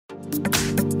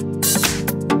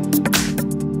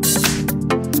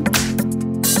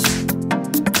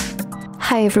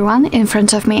Hi everyone, in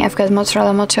front of me I've got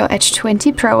Motorola Moto Edge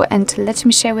 20 Pro, and let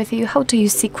me share with you how to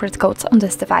use secret codes on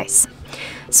this device.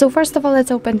 So first of all,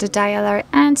 let's open the dialer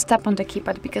and tap on the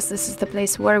keypad, because this is the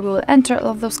place where we will enter all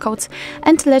of those codes.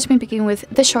 And let me begin with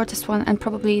the shortest one and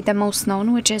probably the most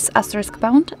known, which is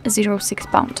 *pound 06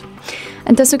 pound.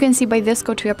 And as you can see, by this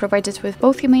code we are provided with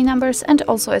both IMEI numbers and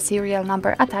also a serial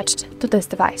number attached to this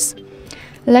device.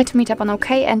 Let me tap on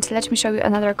OK, and let me show you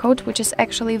another code which is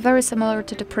actually very similar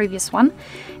to the previous one.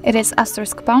 It is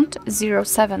 *pound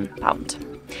 07 pound.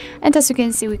 And as you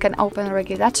can see, we can open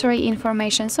regulatory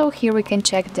information, so here we can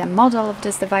check the model of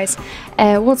this device.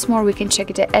 What's more, we can check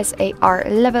the SAR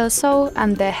level,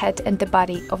 and the head and the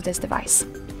body of this device.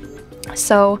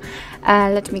 So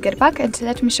let me get back and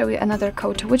let me show you another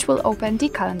code which will open the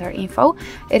calendar info.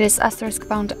 It is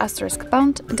 *pound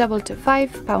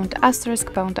 225 pound *.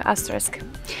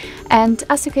 And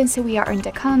as you can see, we are in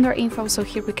the calendar info, so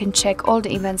here we can check all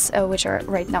the events which are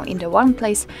right now in the one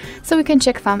place. So we can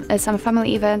check some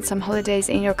family events, some holidays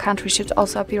in your country should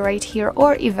also appear right here,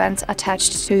 or events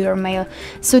attached to your mail.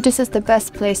 So this is the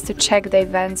best place to check the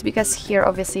events, because here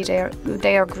obviously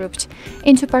they are grouped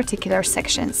into particular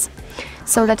sections.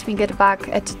 So let me get back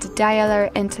at the dialer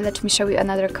and let me show you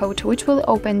another code which will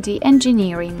open the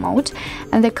engineering mode,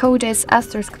 and the code is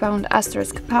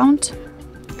 *pound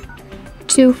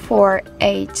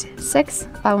 2486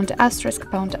 pound *.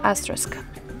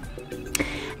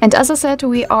 And as I said,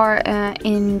 we are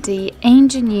in the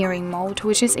engineering mode,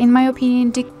 which is, in my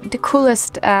opinion, the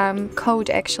coolest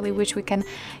code actually, which we can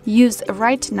use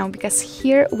right now, because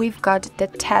here we've got the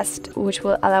test which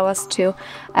will allow us to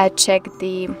check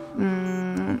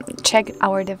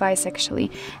our device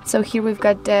actually. So here we've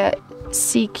got the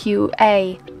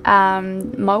CQA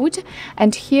mode,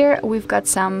 and here we've got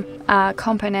some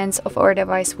components of our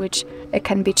device which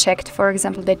can be checked, for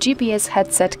example the GPS,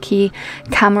 headset, key,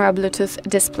 camera, Bluetooth,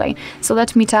 display. So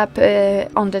let me tap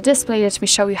on the display, let me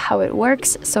show you how it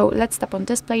works. So let's tap on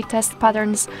display, test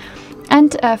patterns,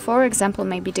 and for example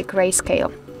maybe the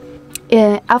grayscale.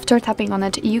 After tapping on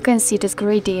it, you can see this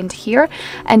gradient here,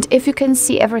 and if you can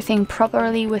see everything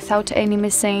properly without any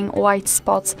missing white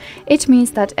spots, it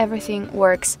means that everything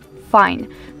works fine.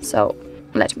 So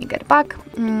let me get back.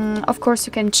 Of course,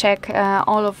 you can check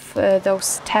all of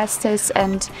those tests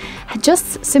and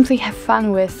just simply have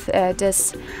fun with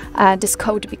this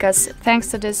code, because thanks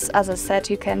to this, as I said,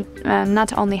 you can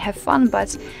not only have fun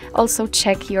but also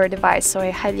check your device. So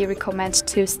I highly recommend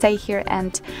to stay here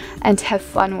and have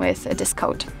fun with this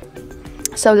code.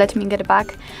 So let me get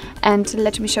back and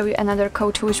let me show you another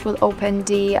code which will open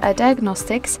the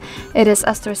diagnostics. It is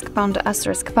 *pound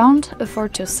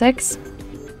 426.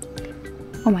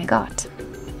 Oh my god,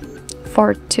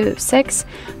 426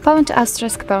 pound *.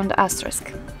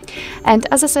 And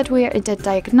as I said, we are in the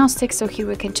diagnostic, so here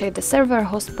we can check the server,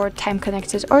 host port, time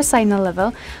connected, or signal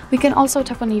level. We can also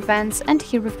tap on events, and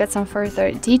here we've got some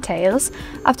further details.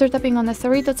 After tapping on the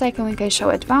three dots icon, we can show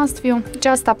advanced view.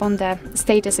 Just tap on the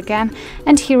status again,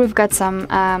 and here we've got some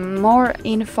more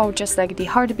info, just like the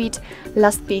heartbeat,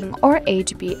 last ping, or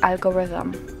HB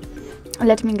algorithm.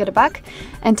 Let me get back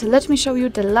and let me show you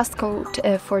the last code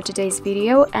for today's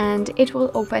video, and it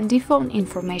will open the phone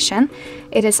information.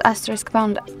 It is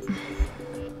 *pound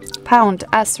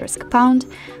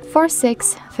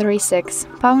 4636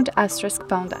 pound *.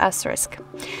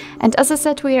 And as I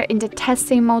said, we are in the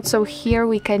testing mode, so here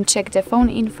we can check the phone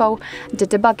info, the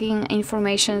debugging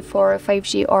information for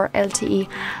 5G or LTE,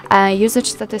 usage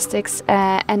statistics,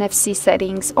 NFC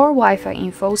settings, or Wi-Fi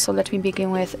info. So let me begin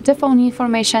with the phone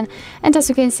information, and as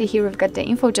you can see here, we've got the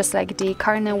info just like the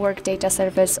car network, data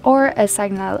service, or a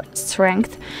signal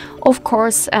strength. Of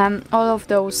course, all of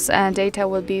those data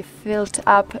will be filled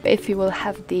up if you will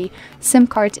have the SIM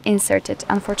card inserted.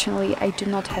 Unfortunately, I do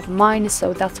not have mine,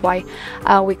 so that's why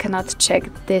we cannot check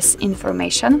this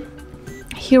information.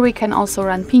 Here we can also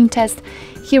run ping test.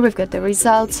 Here we've got the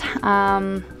results.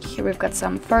 Here we've got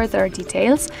some further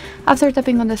details. After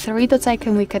tapping on the three dots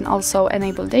icon, we can also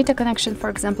enable data connection, for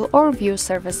example, or view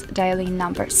service dialing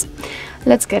numbers.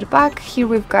 Let's get back. Here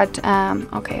we've got,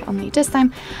 okay, only this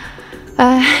time.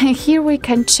 Here we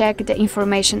can check the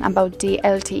information about the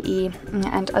LTE,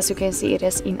 and as you can see, it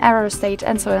is in error state,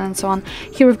 and so on and so on.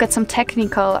 Here we've got some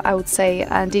technical, I would say,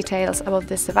 details about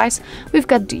this device. We've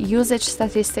got the usage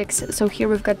statistics, so here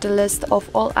we've got the list of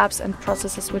all apps and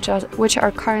processes which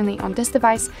are currently on this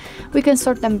device. We can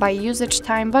sort them by usage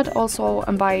time, but also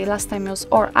by last time use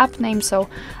or app name. So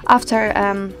after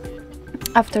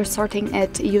After sorting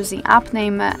it using app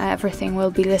name, everything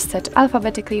will be listed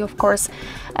alphabetically, of course,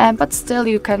 but still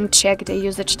you can check the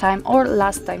usage time or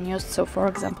last time used. So for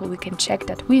example, we can check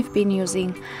that we've been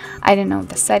using, I don't know,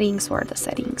 the settings. Where are the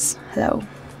settings? Hello.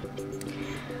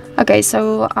 Okay,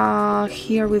 so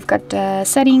here we've got the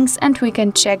settings, and we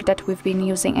can check that we've been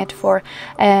using it for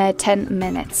 10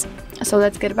 minutes. So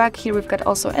let's get back. Here we've got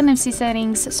also NFC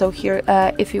settings. So here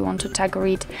if you want to tag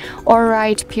read or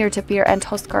write, peer-to-peer and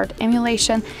host card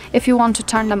emulation. If you want to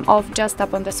turn them off, just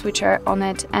tap on the switcher on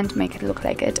it and make it look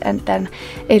like it, and then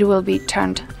it will be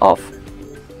turned off.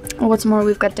 What's more,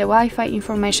 we've got the Wi-Fi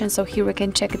information, so here we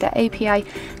can check the API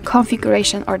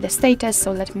configuration or the status.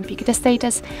 So let me pick the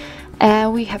status.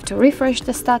 We have to refresh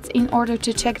the stats in order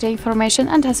to check the information,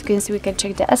 and as you can see, we can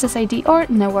check the SSID or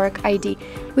network ID.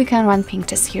 We can run ping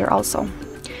test here also.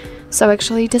 So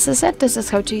actually this is it. This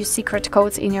is how to use secret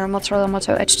codes in your Motorola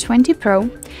Moto Edge 20 Pro.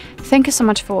 Thank you so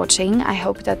much for watching. I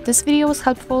hope that this video was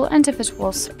helpful, and if it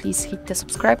was, please hit the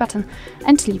subscribe button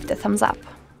and leave the thumbs up.